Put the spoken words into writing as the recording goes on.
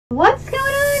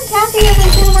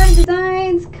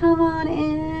guys, come on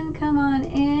in, come on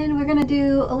in. We're gonna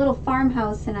do a little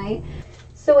farmhouse tonight.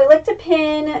 So I like to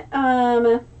pin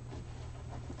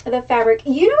the fabric.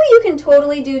 You know what you can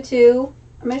totally do too?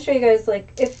 I'm gonna show you guys,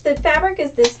 like, if the fabric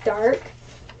is this dark,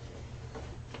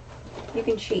 you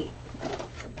can cheat.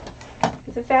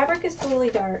 If the fabric is totally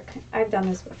dark, I've done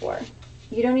this before.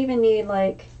 You don't even need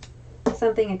like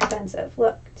something expensive.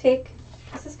 Look,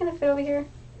 is this gonna fit over here?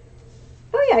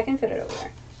 Oh yeah, I can fit it over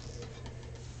there.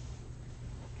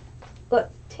 Look,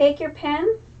 take your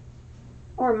pen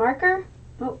or marker.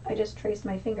 Oh, I just traced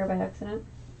my finger by accident.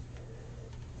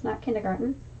 It's not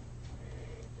kindergarten.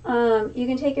 You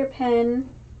can take your pen,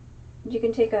 you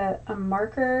can take a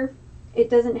marker. It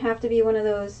doesn't have to be one of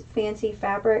those fancy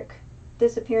fabric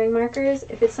disappearing markers.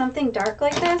 If it's something dark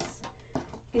like this,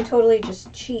 you can totally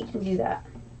just cheat and do that.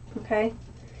 Okay?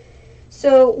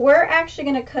 So we're actually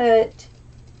going to cut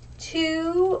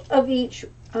 2 of each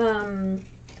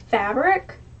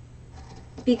fabric,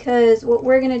 because what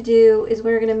we're going to do is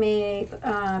we're going to make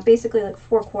basically like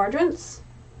 4 quadrants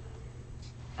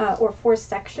or 4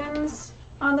 sections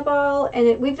on the ball.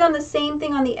 And we've done the same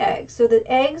thing on the eggs. So the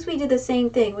eggs, we did the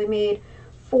same thing. We made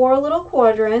 4 little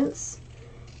quadrants,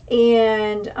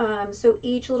 and so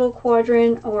each little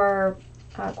quadrant or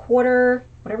quarter,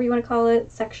 whatever you want to call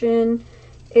it, section,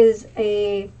 is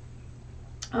a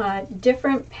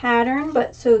different pattern,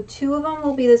 but so 2 of them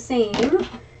will be the same.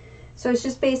 So it's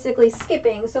just basically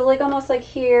skipping. So like almost like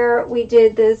here we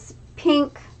did this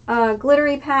pink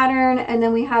glittery pattern, and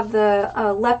then we have the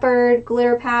leopard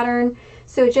glitter pattern.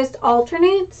 So it just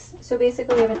alternates. So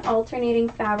basically we have an alternating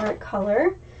fabric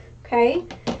color. Okay,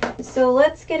 so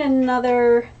let's get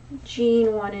another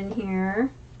jean one in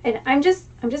here. And I'm just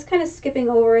kind of skipping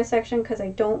over a section because I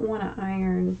don't want to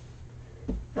iron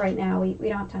right now. We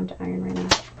don't have time to iron right now.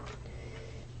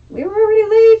 We were already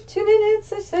late 2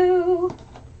 minutes or so.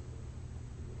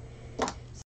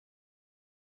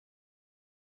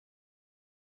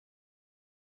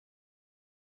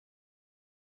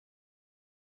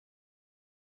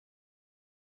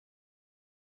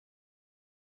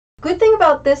 Good thing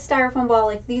about this styrofoam ball,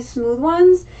 like these smooth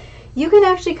ones, you can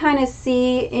actually kind of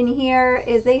see in here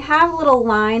is they have little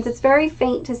lines. It's very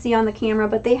faint to see on the camera,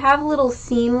 but they have little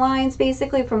seam lines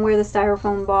basically from where the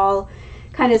styrofoam ball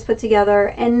kind of is put together.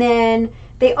 And then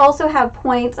they also have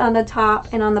points on the top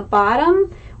and on the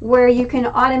bottom where you can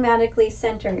automatically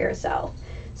center yourself.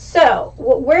 So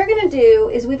what we're going to do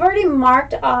is we've already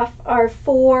marked off our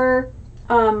 4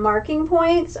 marking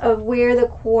points of where the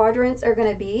quadrants are going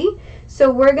to be.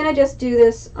 So we're going to just do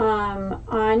this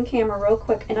on camera real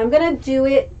quick, and I'm going to do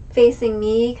it facing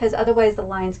me because otherwise the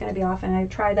line's going to be off, and I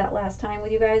tried that last time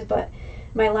with you guys, but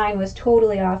my line was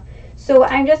totally off. So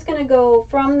I'm just going to go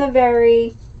from the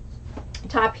very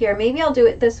top here. Maybe I'll do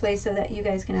it this way so that you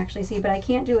guys can actually see, but I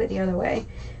can't do it the other way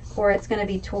or it's going to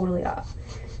be totally off.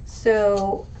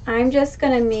 So I'm just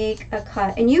going to make a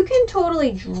cut, and you can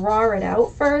totally draw it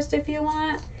out first if you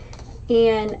want.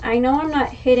 And I know I'm not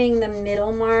hitting the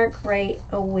middle mark right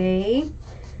away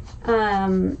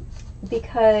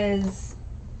because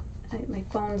my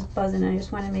phone's buzzing. I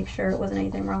just want to make sure it wasn't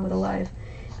anything wrong with the live.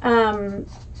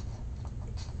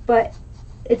 But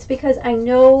it's because I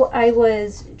know I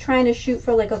was trying to shoot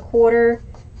for like a 1/4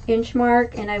 inch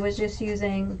mark, and I was just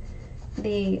using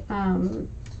the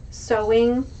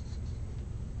sewing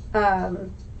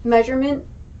measurement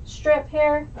strip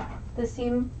here, the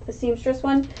seamstress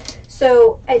one.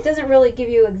 So it doesn't really give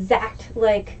you exact,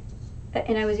 like,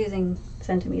 and I was using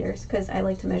centimeters because I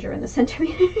like to measure in the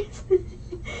centimeters.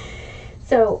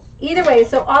 So either way,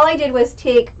 so all I did was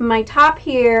take my top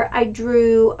here, I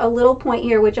drew a little point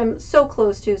here, which I'm so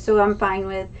close to, so I'm fine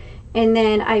with, and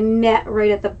then I met right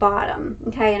at the bottom,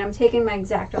 okay, and I'm taking my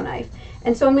X-Acto knife.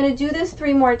 And so I'm going to do this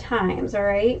 3 more times, all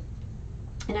right?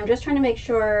 And I'm just trying to make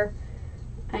sure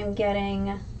I'm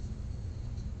getting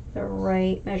the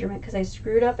right measurement because I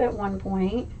screwed up at one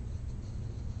point.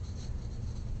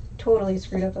 Totally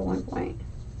screwed up at one point.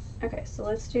 Okay, so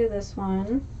let's do this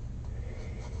one.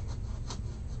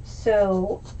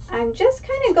 So I'm just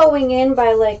kind of going in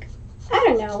by like, I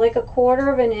don't know, like a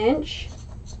 1/4 inch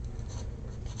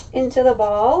into the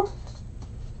ball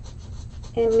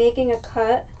and making a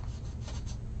cut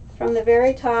from the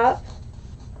very top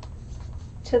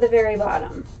to the very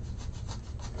bottom.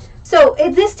 So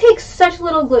this takes such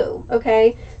little glue,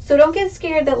 okay? So don't get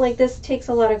scared that like this takes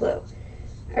a lot of glue.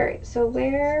 All right, so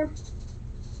I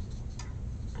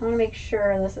want to make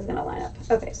sure this is going to line up.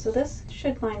 Okay, so this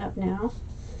should line up now.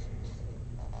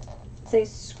 So I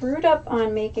screwed up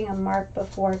on making a mark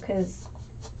before because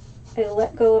I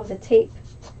let go of the tape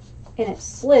and it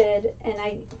slid, and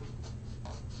I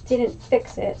didn't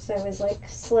fix it, so I was like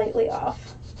slightly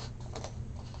off.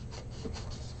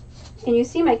 And you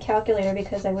see my calculator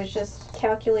because I was just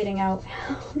calculating out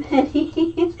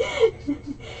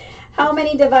how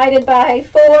many divided by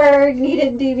 4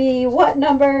 needed to be what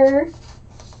number.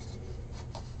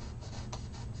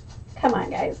 Come on,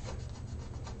 guys.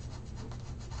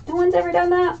 No one's ever done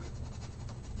that?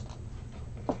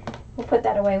 We'll put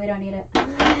that away. We don't need it.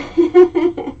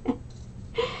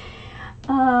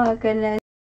 Oh, goodness.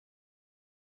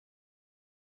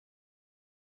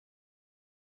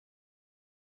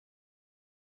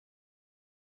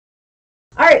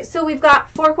 All right, so we've got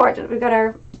 4 quadrants. We've got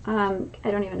our, I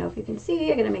don't even know if you can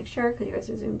see. I gotta make sure because you guys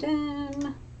are zoomed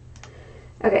in.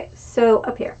 Okay, so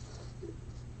up here.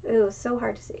 It was so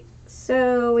hard to see.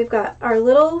 So we've got our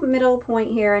little middle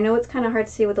point here. I know it's kind of hard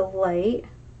to see with the light.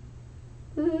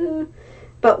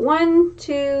 But 1,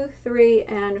 2, 3,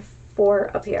 and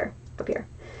 4 up here.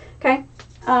 Okay,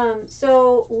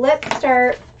 so let's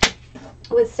start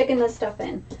with sticking this stuff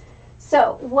in.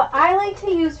 So what I like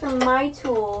to use for my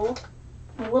tool,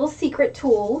 a little secret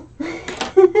tool.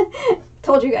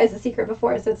 Told you guys the secret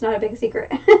before, so it's not a big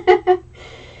secret.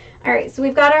 All right, so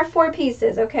we've got our 4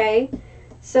 pieces, okay?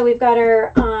 So we've got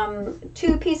our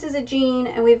 2 pieces of jean,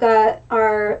 and we've got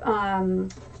our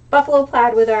buffalo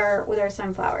plaid with our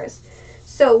sunflowers.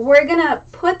 So we're gonna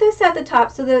put this at the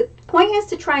top. So the point is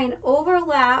to try and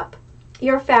overlap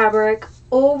your fabric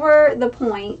over the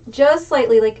point just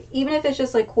slightly, like even if it's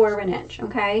just like 1/4 inch,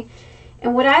 okay?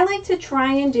 And what I like to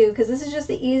try and do, because this is just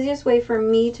the easiest way for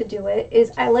me to do it,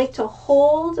 is I like to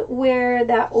hold where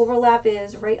that overlap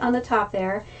is right on the top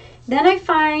there. Then I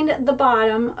find the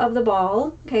bottom of the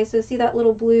ball, okay, so see that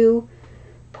little blue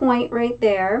point right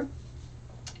there,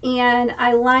 and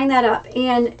I line that up.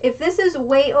 And if this is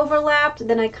way overlapped,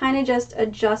 then I kind of just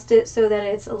adjust it so that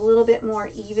it's a little bit more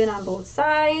even on both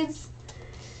sides.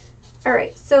 All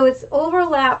right, so it's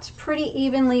overlapped pretty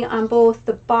evenly on both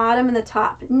the bottom and the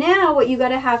top. Now what you got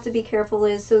to have to be careful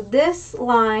is, so this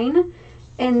line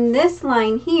and this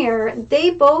line here,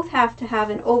 they both have to have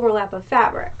an overlap of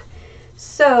fabric.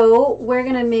 So we're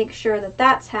going to make sure that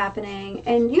that's happening,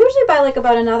 and usually by like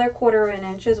about another 1/4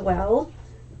 inch as well.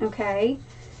 Okay,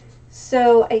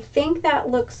 so I think that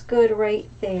looks good right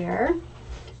there.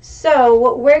 So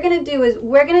what we're going to do is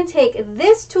we're going to take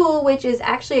this tool, which is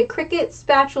actually a Cricut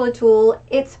spatula tool.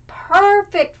 It's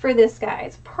perfect for this,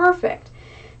 guys. Perfect.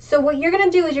 So what you're going to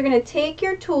do is you're going to take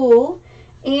your tool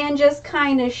and just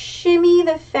kind of shimmy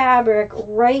the fabric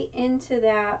right into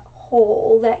that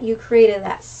hole that you created,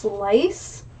 that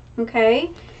slice. Okay.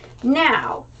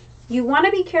 Now you want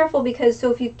to be careful, because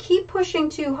so if you keep pushing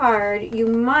too hard, you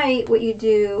might, what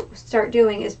you start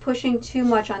doing is pushing too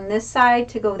much on this side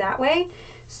to go that way.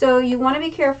 So you want to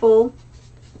be careful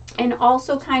and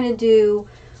also kind of do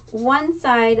one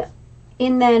side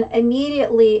and then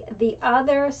immediately the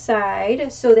other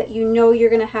side, so that you know you're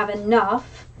going to have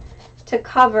enough to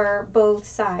cover both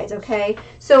sides, okay?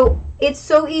 So it's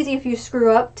so easy if you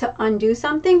screw up to undo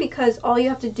something, because all you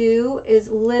have to do is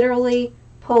literally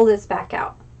pull this back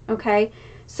out, okay?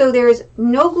 So there's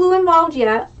no glue involved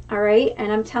yet, all right?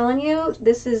 And I'm telling you,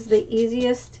 this is the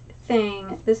easiest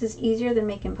thing. This is easier than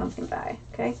making pumpkin pie,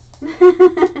 okay?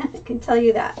 I can tell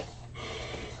you that.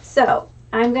 So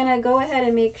I'm gonna go ahead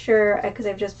and make sure, because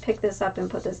I've just picked this up and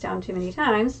put this down too many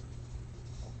times.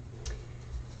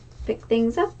 Pick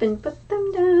things up and put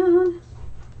them down.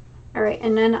 All right,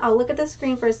 and then I'll look at the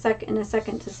screen for a second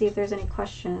to see if there's any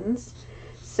questions.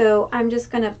 So I'm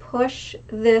just gonna push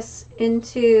this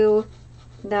into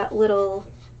that little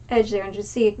edge there, and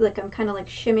just see, like, I'm kind of like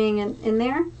shimmying in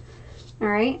there. All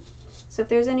right, so if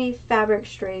there's any fabric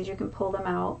strays, you can pull them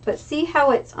out. But see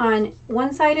how it's on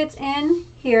one side, it's in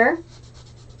here.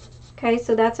 Okay,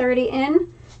 so that's already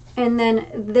in. And then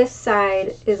this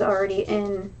side is already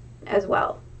in as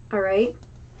well. All right,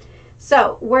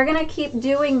 so we're gonna keep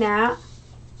doing that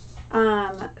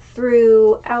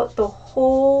throughout the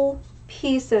whole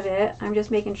piece of it. I'm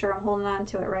just making sure I'm holding on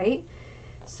to it right.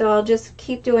 So I'll just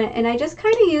keep doing it. And I just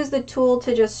kind of use the tool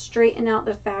to just straighten out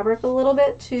the fabric a little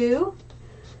bit too.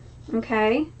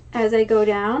 Okay, as I go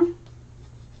down.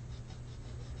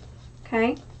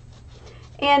 Okay,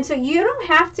 and so you don't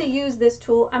have to use this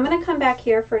tool. I'm going to come back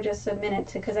here for just a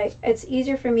minute because it's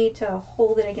easier for me to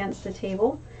hold it against the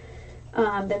table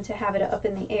than to have it up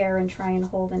in the air and try and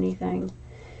hold anything.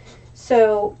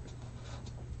 So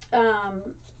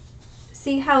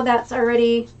see how that's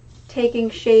already taking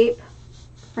shape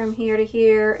from here to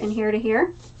here and here to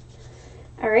here.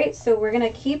 All right, so we're going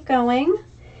to keep going.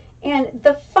 And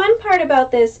the fun part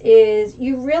about this is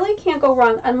you really can't go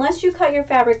wrong unless you cut your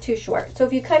fabric too short. So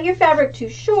if you cut your fabric too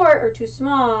short or too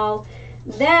small,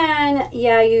 then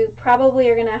yeah, you probably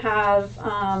are going to have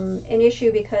an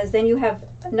issue, because then you have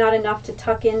not enough to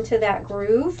tuck into that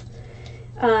groove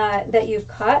that you've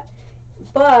cut.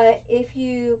 But if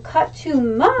you cut too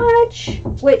much,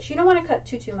 which you don't want to cut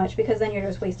too much, because then you're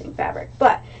just wasting fabric.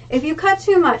 But if you cut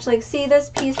too much, like see this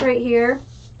piece right here,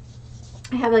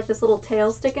 I have like this little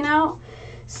tail sticking out.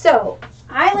 So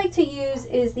I like to use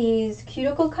is these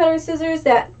cuticle cutter scissors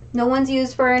that no one's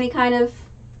used for any kind of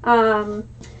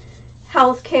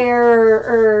health care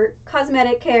or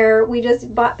cosmetic care. We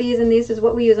just bought these, and this is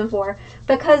what we use them for,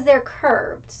 because they're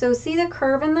curved. So see the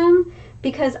curve in them?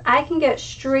 Because I can get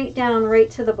straight down right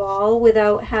to the ball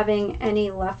without having any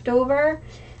leftover.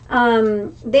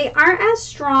 They aren't as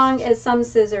strong as some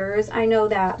scissors, I know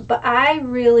that, but I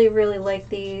really, really like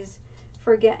these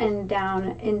for getting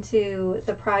down into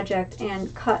the project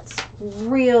and cuts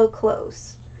real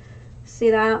close. See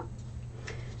that?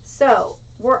 So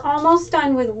we're almost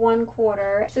done with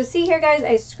 1/4. So see here, guys,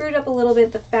 I screwed up a little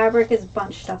bit. The fabric is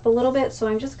bunched up a little bit, so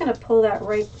I'm just going to pull that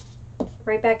right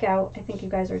back out. I think you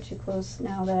guys are too close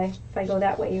now that if I go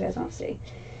that way, you guys won't see.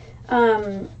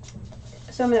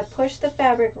 So I'm going to push the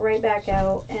fabric right back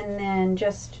out and then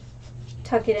just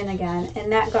tuck it in again.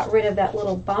 And that got rid of that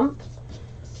little bump.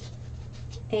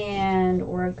 And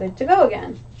we're good to go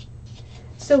again.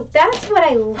 So that's what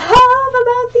I love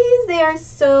about these. They are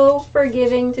so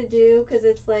forgiving to do, because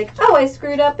it's like, oh, I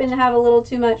screwed up and have a little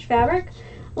too much fabric.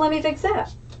 Let me fix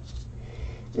that.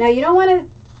 Now you don't want to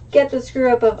get the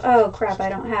screw up of, oh crap, I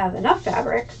don't have enough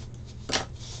fabric.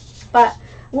 But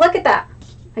look at that.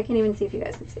 I can't even see if you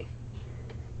guys can see.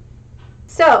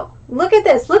 So look at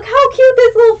this. Look how cute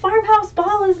this little farmhouse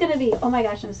ball is going to be. Oh my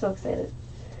gosh, I'm so excited.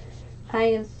 I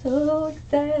am so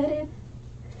excited,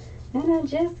 and I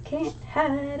just can't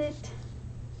hide it.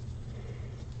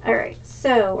 All right,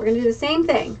 so we're going to do the same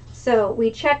thing. So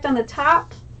we checked on the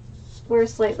top. We're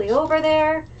slightly over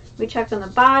there. We checked on the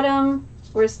bottom.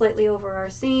 We're slightly over our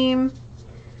seam.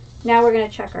 Now we're going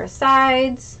to check our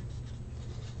sides,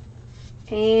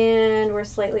 and we're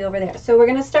slightly over there. So we're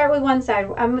going to start with one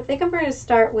side. I think I'm going to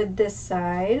start with this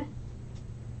side.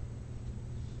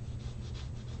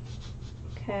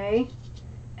 Okay,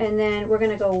 and then we're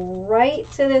going to go right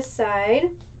to this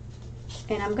side,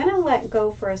 and I'm going to let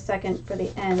go for a second for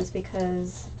the ends,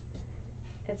 because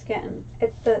it's getting,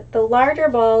 the larger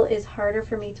ball is harder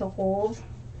for me to hold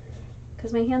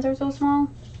because my hands are so small.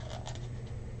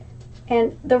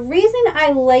 And the reason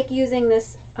I like using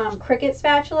this Cricut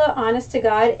spatula, honest to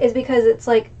God, is because it's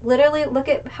like, literally, look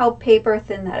at how paper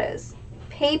thin that is.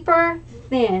 Paper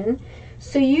thin.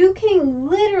 So you can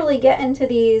literally get into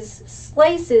these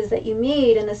slices that you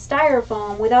made in the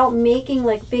styrofoam without making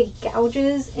like big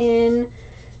gouges in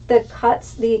the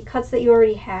cuts that you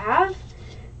already have,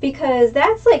 because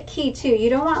that's like key too. You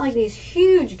don't want like these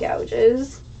huge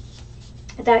gouges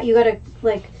that you gotta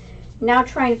like now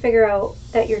try and figure out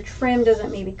that your trim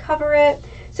doesn't maybe cover it.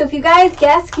 So if you guys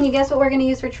guess, can you guess what we're going to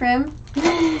use for trim?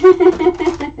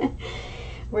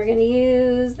 We're going to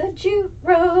use the jute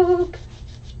rope.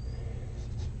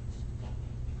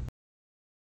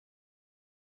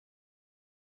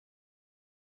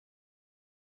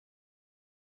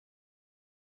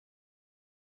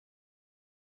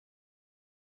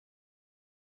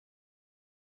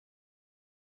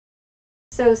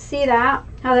 So see that,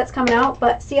 how that's coming out,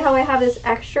 but see how I have this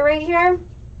extra right here?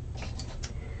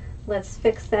 Let's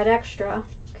fix that extra,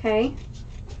 okay?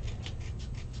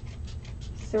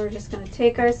 So we're just going to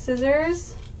take our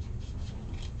scissors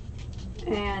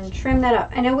and trim that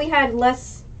up. I know we had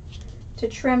less to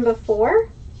trim before,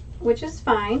 which is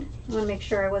fine. I want to make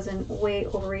sure I wasn't way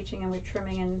overreaching and we're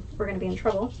trimming and we're going to be in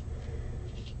trouble.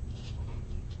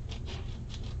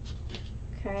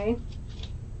 Okay.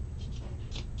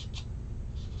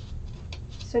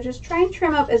 So just try and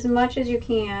trim up as much as you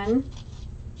can.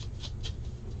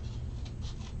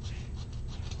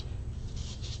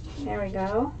 There we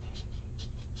go.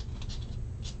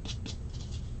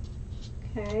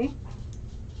 Okay.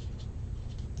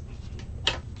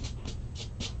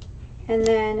 And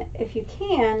then if you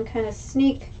can, kind of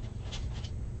sneak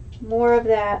more of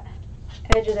that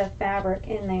edge of the fabric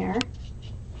in there.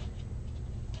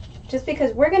 Just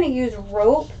because we're going to use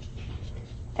rope.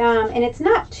 And it's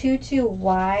not too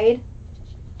wide,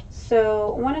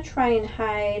 so I want to try and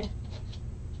hide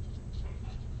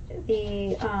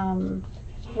the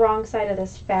wrong side of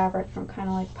this fabric from kind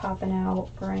of like popping out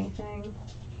or anything,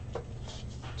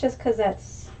 just because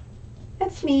that's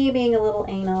me being a little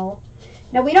anal.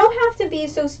 Now we don't have to be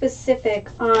so specific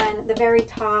on the very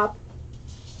top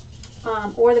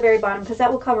or the very bottom, because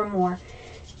that will cover more,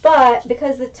 but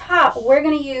because the top we're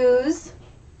going to use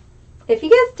If you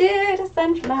guessed it, a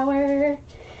sunflower.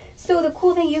 So the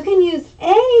cool thing, you can use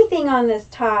anything on this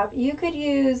top. You could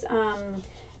use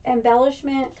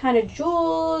embellishment kind of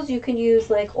jewels. You can use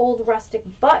like old rustic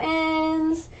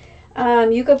buttons.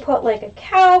 You could put like a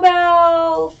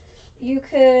cowbell. You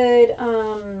could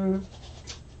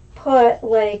put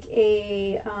like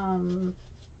a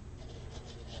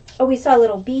oh, we saw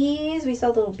little bees. We saw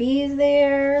little bees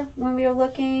there when we were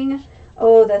looking.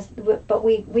 Oh, that's but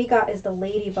we got is the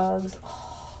ladybugs.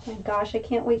 Oh my gosh, I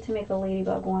can't wait to make a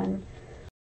ladybug one.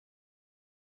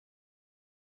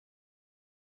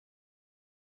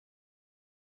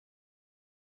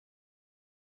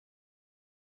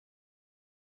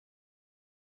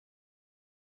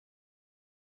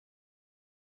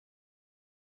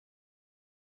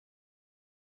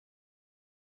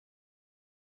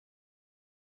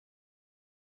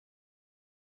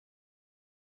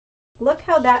 Look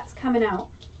how that's coming out.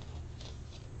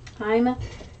 I'm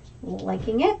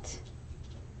liking it.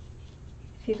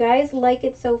 If you guys like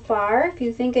it so far, if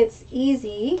you think it's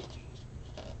easy,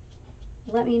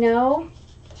 let me know.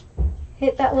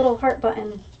 Hit that little heart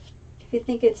button if you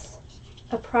think it's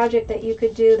a project that you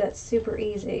could do that's super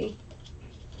easy.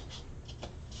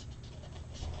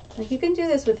 Like you can do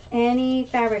this with any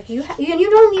fabric. You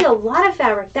don't need a lot of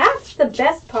fabric. That's the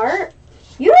best part.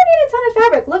 You don't need a ton of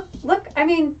fabric. Look, I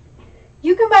mean,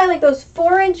 you can buy like those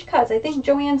 4-inch cuts. I think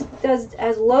Joann's does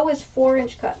as low as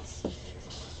 4-inch cuts.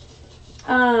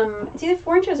 It's either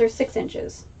 4 inches or 6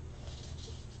 inches.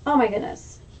 Oh my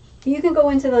goodness. You can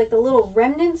go into like the little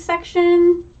remnant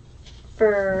section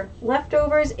for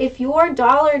leftovers. If your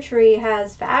Dollar Tree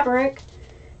has fabric,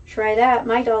 try that.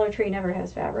 My Dollar Tree never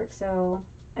has fabric, so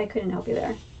I couldn't help you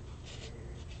there.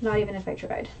 Not even if I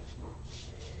tried.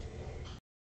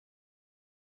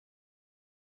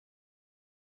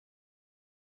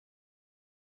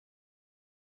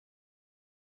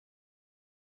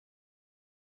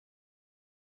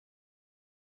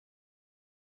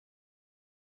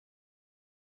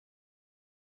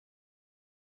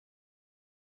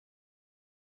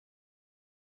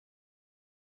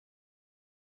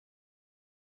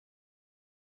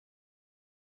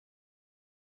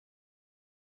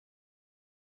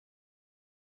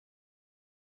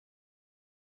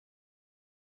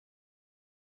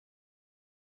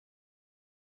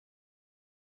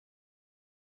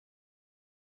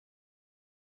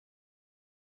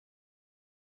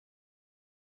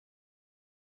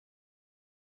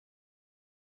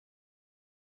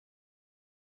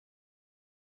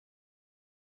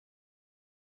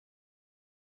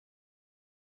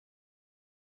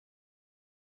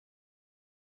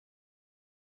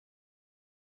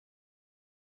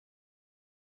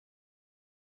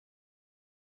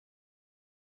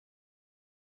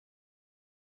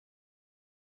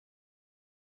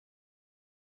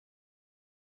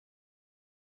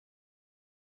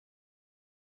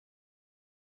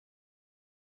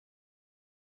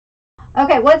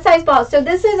 Okay, what size ball? So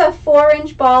this is a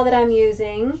 4-inch ball that I'm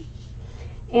using.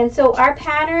 And so our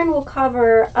pattern will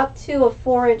cover up to a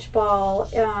 4-inch ball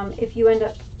if you end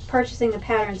up purchasing the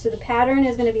pattern. So the pattern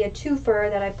is going to be a twofer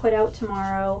that I put out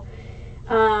tomorrow.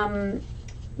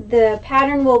 The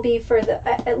pattern will be for the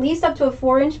at least up to a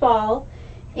 4-inch ball,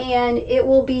 and it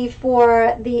will be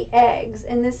for the eggs.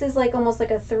 And this is like almost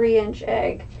like a 3-inch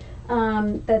egg.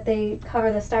 That they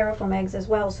cover the styrofoam eggs as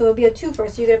well. So it'll be a twofer.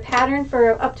 So you get a pattern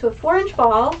for up to a 4-inch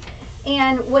ball.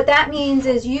 And what that means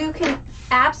is you can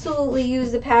absolutely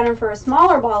use the pattern for a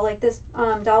smaller ball, like this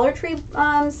Dollar Tree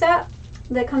set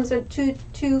that comes with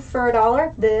two for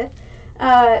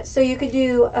 $1. So you could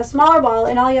do a smaller ball,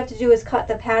 and all you have to do is cut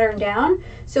the pattern down.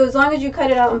 So as long as you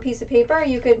cut it out on a piece of paper,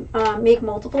 you could make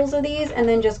multiples of these and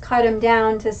then just cut them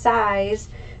down to size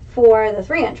for the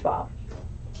 3-inch ball.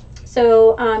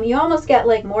 So you almost get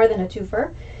like more than a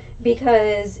twofer,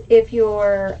 because if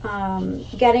you're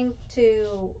getting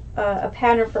to a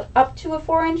pattern for up to a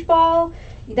 4-inch ball,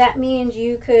 that means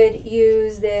you could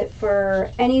use it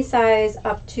for any size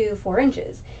up to 4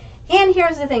 inches. And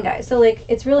here's the thing, guys. So like,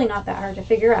 it's really not that hard to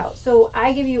figure out. So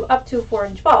I give you up to a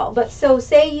 4-inch ball, but so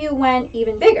say you went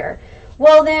even bigger.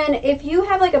 Well, then if you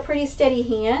have like a pretty steady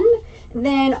hand,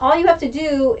 then all you have to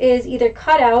do is either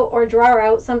cut out or draw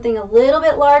out something a little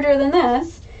bit larger than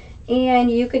this, and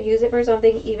you could use it for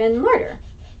something even larger.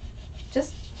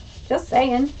 Just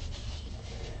saying.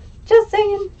 Just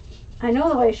saying. I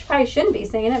know I probably shouldn't be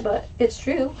saying it, but it's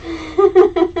true.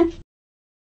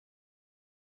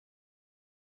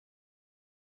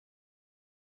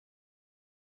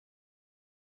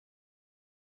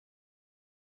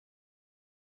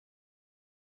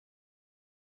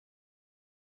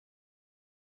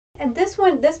 And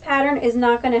this pattern is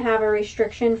not going to have a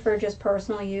restriction for just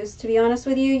personal use, to be honest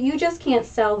with you. You just can't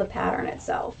sell the pattern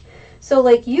itself. So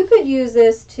like you could use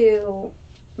this to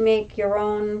make your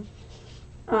own,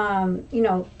 you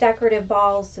know, decorative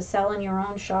balls to sell in your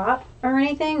own shop or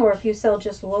anything, or if you sell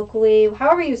just locally,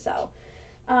 however you sell.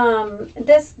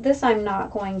 This I'm not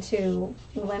going to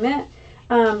limit.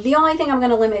 The only thing I'm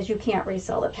going to limit is you can't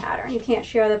resell the pattern. You can't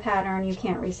share the pattern. You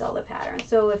can't resell the pattern.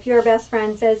 So if your best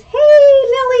friend says, hey,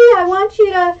 Millie, I want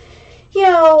you to, you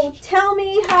know, tell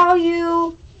me how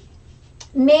you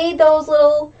made those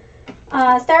little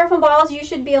styrofoam balls, you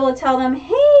should be able to tell them,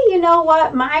 hey, you know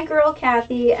what, my girl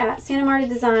Kathy at Santa Marta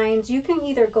Designs, you can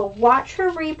either go watch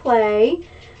her replay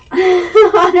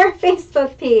on her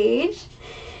Facebook page,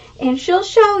 and she'll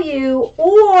show you,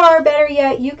 or better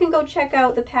yet, you can go check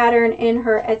out the pattern in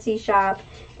her Etsy shop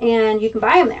and you can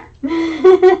buy them there.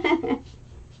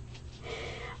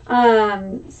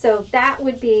 So that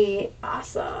would be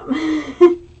awesome.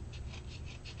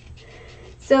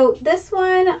 So this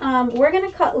one, we're going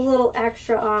to cut a little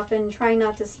extra off and try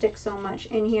not to stick so much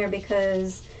in here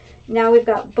because now we've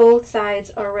got both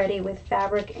sides already with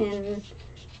fabric in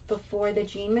before the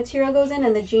jean material goes in,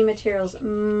 and the jean material is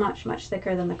much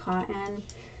thicker than the cotton,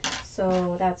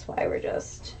 so that's why we're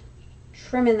just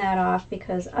trimming that off,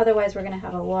 because otherwise we're going to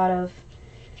have a lot of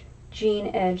jean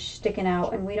edge sticking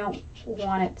out and we don't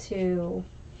want it to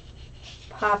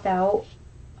pop out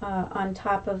on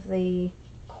top of the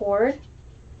cord.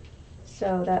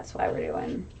 So that's why we're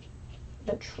doing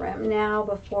the trim now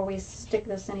before we stick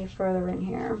this any further in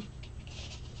here.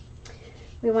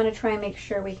 We want to try and make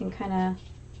sure we can kind of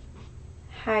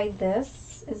hide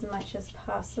this as much as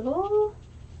possible,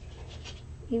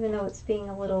 even though it's being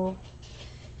a little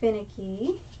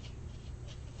finicky.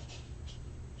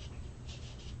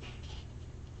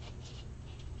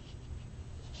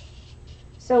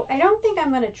 So I don't think I'm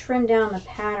going to trim down the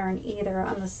pattern either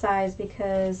on the sides,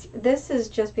 because this is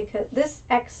just because this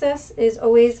excess is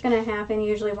always going to happen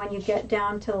usually when you get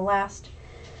down to the last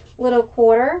little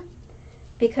quarter,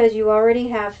 because you already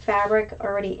have fabric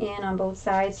already in on both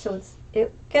sides, so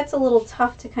it gets a little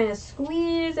tough to kind of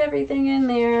squeeze everything in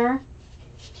there.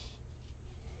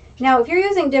 Now if you're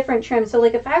using different trims, so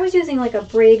like if I was using like a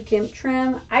braid gimp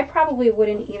trim, I probably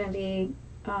wouldn't even be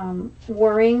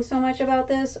worrying so much about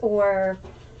this or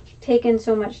taking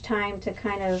so much time to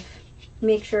kind of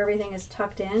make sure everything is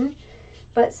tucked in.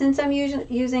 But since I'm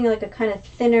using like a kind of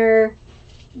thinner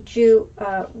jute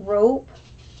rope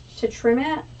to trim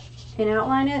it and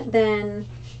outline it, then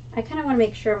I kind of want to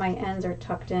make sure my ends are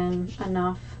tucked in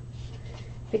enough,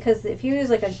 because if you use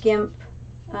like a gimp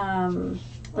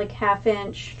like 1/2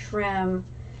 inch trim,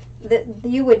 that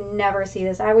you would never see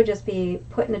this. I would just be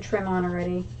putting the trim on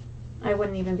already. I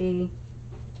wouldn't even be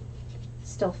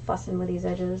still fussing with these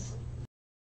edges.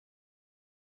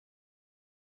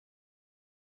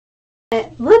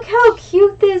 Look how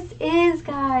cute this is,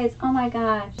 guys. Oh my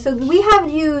gosh. So we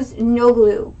have used no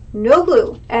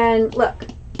glue, and look,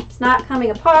 it's not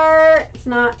coming apart, it's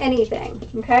not anything,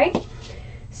 okay?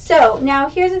 So now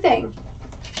here's the thing.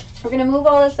 We're gonna move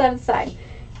all this out of the side.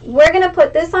 We're gonna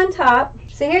put this on top.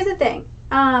 So here's the thing.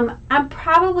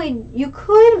 You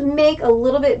could make a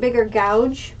little bit bigger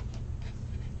gouge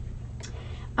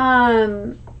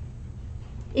in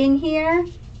here,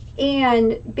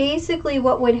 and basically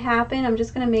what would happen, I'm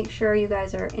just going to make sure you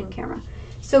guys are in camera.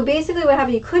 So basically what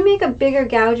happened, you could make a bigger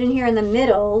gouge in here in the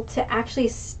middle to actually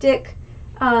stick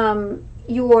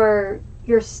your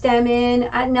stem in.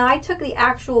 Now I took the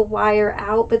actual wire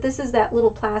out, but this is that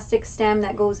little plastic stem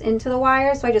that goes into the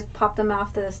wire, so I just popped them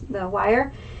off the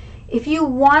wire. If you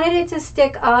wanted it to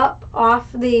stick up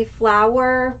off the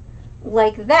flower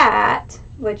like that,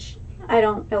 which I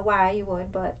don't know why you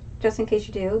would, but just in case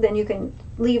you do, then you can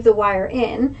leave the wire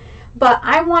in. But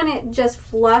I want it just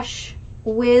flush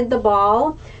with the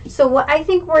ball. So what I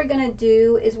think we're going to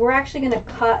do is we're actually going to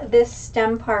cut this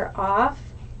stem part off,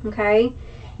 okay?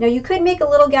 Now you could make a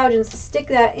little gouge and stick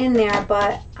that in there,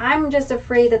 but I'm just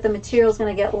afraid that the material is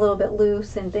going to get a little bit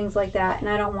loose and things like that, and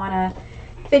I don't want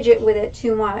to fidget with it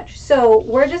too much. So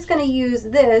we're just going to use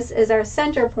this as our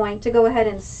center point to go ahead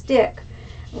and stick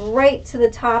right to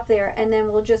the top there, and then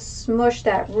we'll just smush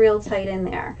that real tight in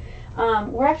there.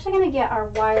 We're actually going to get our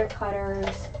wire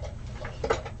cutters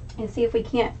and see if we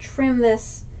can't trim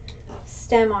this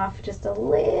stem off just a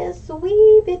little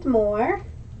wee bit more.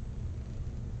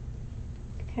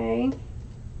 Okay,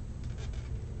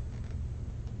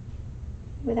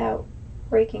 without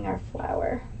breaking our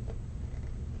flower.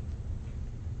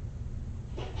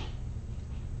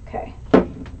 Okay,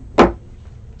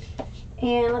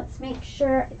 and let's make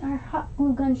sure our hot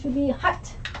glue gun should be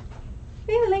hot.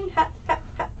 Feeling hot, hot,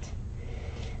 hot.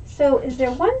 So is there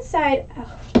one side,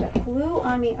 oh, I've got glue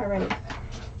on me already.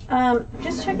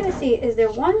 Just checking to see, is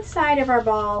there one side of our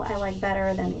ball I like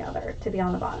better than the other to be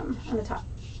on the bottom, on the top?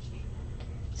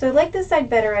 So I like this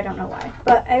side better, I don't know why.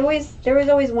 But there was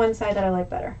always one side that I like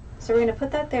better. So we're gonna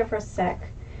put that there for a sec.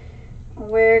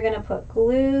 We're gonna put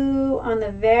glue on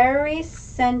the very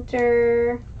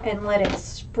center and let it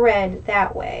spread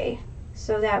that way.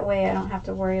 So that way I don't have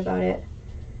to worry about it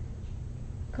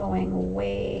going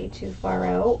way too far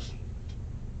out.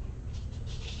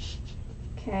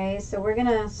 Okay, so we're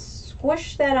gonna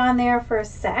squish that on there for a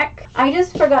sec. I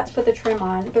just forgot to put the trim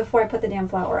on before I put the damn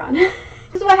flower on. This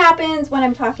is what happens when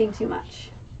I'm talking too much.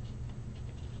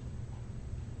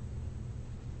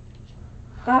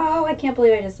 Oh, I can't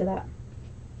believe I just did that.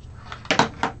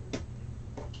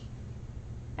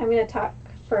 I'm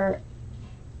gonna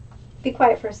be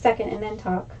quiet for a second and then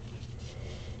talk.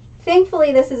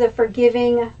 Thankfully, this is a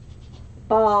forgiving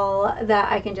ball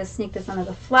that I can just sneak this under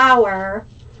the flower.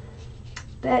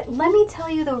 But let me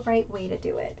tell you the right way to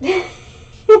do it.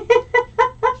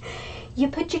 You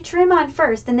put your trim on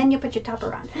first and then you put your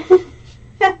topper on.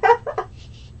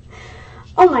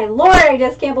 Oh my Lord, I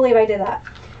just can't believe I did that.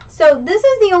 So this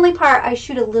is the only part I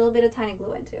shoot a little bit of tiny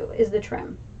glue into, is the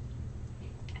trim.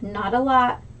 Not a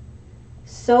lot.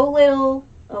 So little.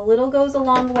 A little goes a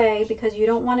long way because you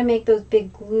don't want to make those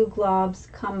big glue globs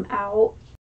come out.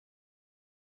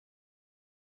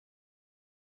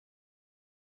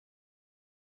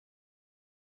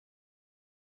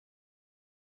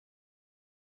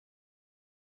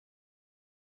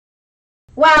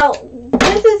 Well,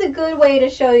 this is a good way to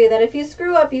show you that if you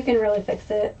screw up, you can really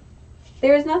fix it.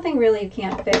 There's nothing really you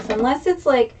can't fix, unless it's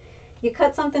like you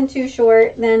cut something too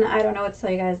short, then I don't know what to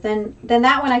tell you guys. Then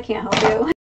that one I can't help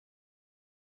you.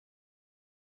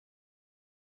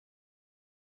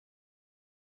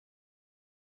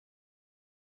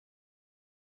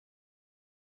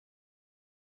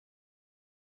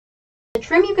 The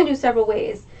trim you can do several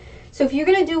ways. So if you're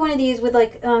going to do one of these with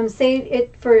like, say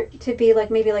it to be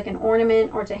like maybe like an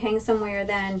ornament or to hang somewhere,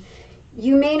 then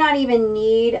you may not even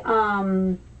need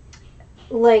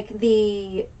like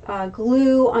the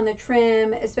glue on the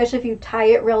trim, especially if you tie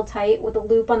it real tight with a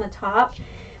loop on the top.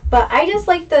 But I just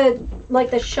like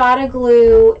the shot of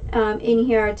glue in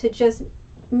here to just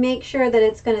make sure that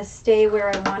it's going to stay where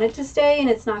I want it to stay and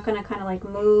it's not going to kind of like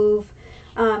move.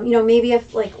 You know, maybe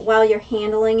if like while you're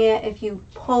handling it, if you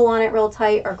pull on it real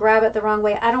tight or grab it the wrong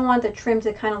way, I don't want the trim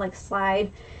to kind of like slide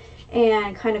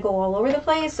and kind of go all over the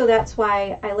place. So that's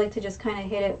why I like to just kind of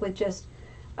hit it with just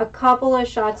a couple of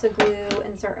shots of glue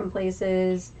in certain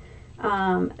places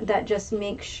that just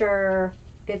make sure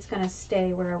it's going to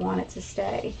stay where I want it to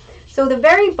stay. So the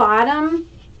very bottom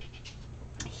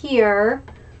here,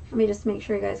 let me just make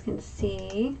sure you guys can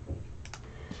see.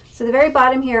 So the very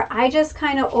bottom here, I just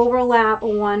kind of overlap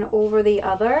one over the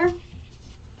other.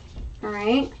 All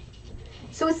right.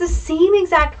 So it's the same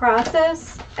exact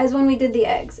process as when we did the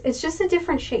eggs. It's just a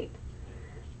different shape,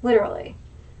 literally.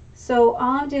 So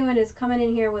all I'm doing is coming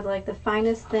in here with like the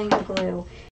finest thing of glue.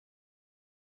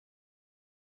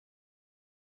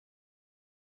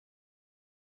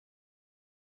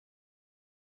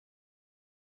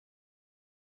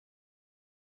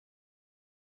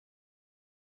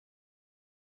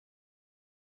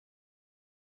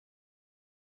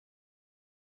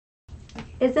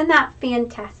 Isn't that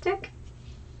fantastic?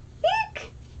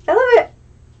 Eek! I love it.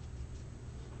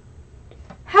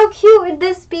 How cute would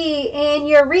this be in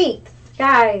your wreaths,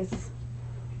 guys?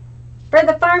 For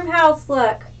the farmhouse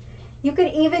look. You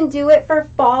could even do it for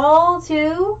fall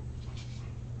too.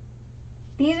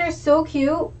 These are so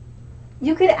cute.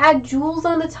 You could add jewels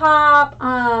on the top.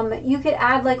 You could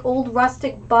add like old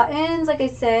rustic buttons, like I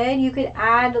said. You could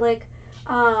add like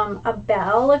a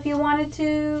bell if you wanted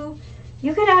to.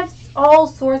 You could add all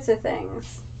sorts of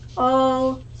things.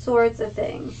 All sorts of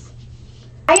things.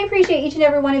 I appreciate each and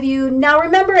every one of you. Now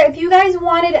remember, if you guys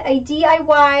wanted a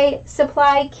DIY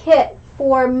supply kit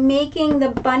for making the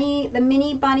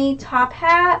mini bunny top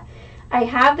hat, I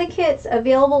have the kits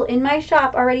available in my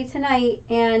shop already tonight,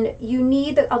 and you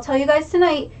need, I'll tell you guys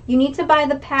tonight, you need to buy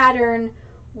the pattern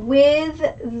with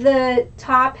the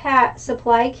top hat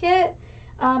supply kit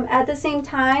at the same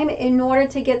time in order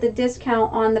to get the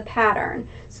discount on the pattern.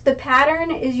 So the pattern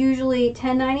is usually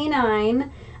 $10.99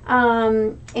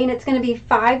 and it's going to be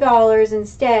 $5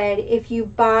 instead if you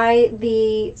buy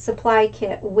the supply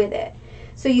kit with it.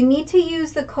 So you need to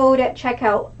use the code at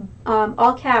checkout,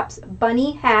 all caps,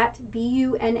 Bunny Hat,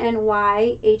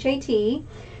 BUNNYHAT.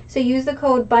 So use the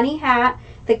code Bunny Hat.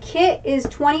 The kit is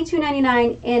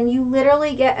 $22.99 and you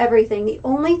literally get everything. The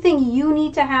only thing you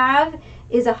need to have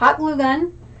is a hot glue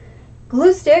gun,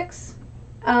 glue sticks,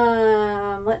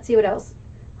 Let's see what else.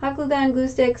 Hot glue gun, glue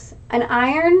sticks, an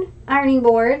ironing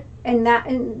board, and that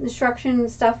instruction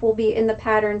stuff will be in the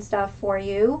pattern stuff for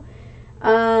you.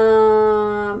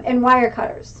 And wire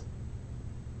cutters.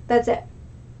 That's it.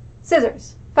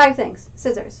 Scissors. 5 things.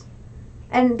 Scissors.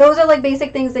 And those are like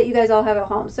basic things that you guys all have at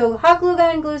home. So hot glue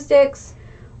gun, glue sticks,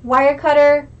 wire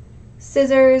cutter,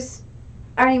 scissors,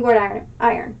 ironing board,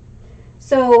 iron.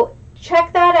 So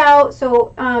check that out.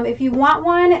 So if you want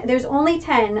one, there's only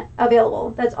 10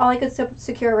 available. That's all I could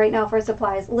secure right now for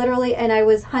supplies, literally, and I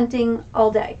was hunting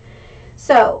all day.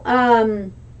 So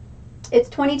it's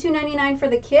 $22.99 for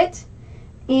the kit,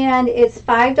 and it's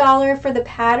 $5 for the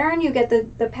pattern. You get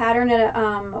the pattern at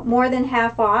more than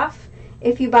half off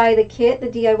if you buy the kit, the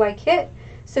DIY kit.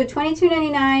 So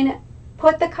 $22.99.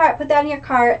 Put that in your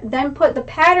cart, then put the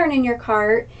pattern in your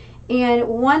cart. And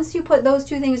once you put those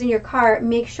 2 things in your cart,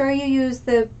 make sure you use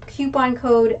the coupon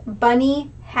code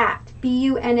BUNNYHAT,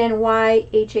 BUNNYHAT.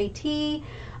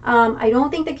 I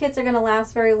don't think the kits are going to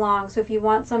last very long, so if you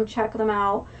want some, check them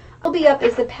out. What'll be up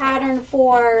is the pattern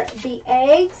for the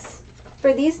eggs,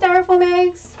 for these styrofoam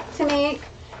eggs to make.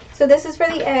 So this is for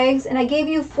the eggs, and I gave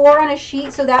you 4 on a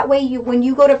sheet, so that way when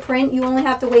you go to print, you only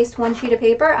have to waste 1 sheet of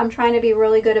paper. I'm trying to be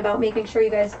really good about making sure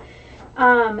you guys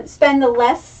spend the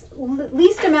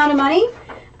least amount of money.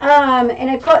 And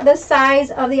I put the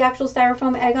size of the actual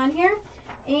styrofoam egg on here.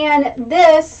 And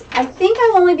this, I think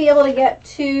I'll only be able to get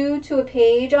 2 to a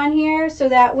page on here, so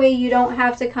that way you don't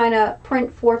have to kind of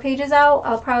print 4 pages out.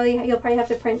 You'll probably have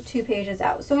to print 2 pages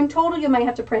out. So in total, you might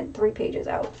have to print 3 pages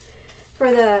out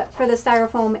for the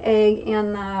styrofoam egg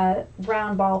and the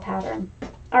round ball pattern.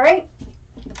 All right,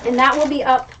 and that will be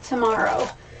up tomorrow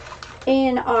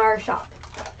in our shop.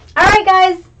 All right,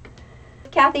 guys.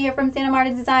 Kathy here from Santa Marta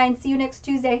Design. See you next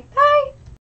Tuesday. Bye.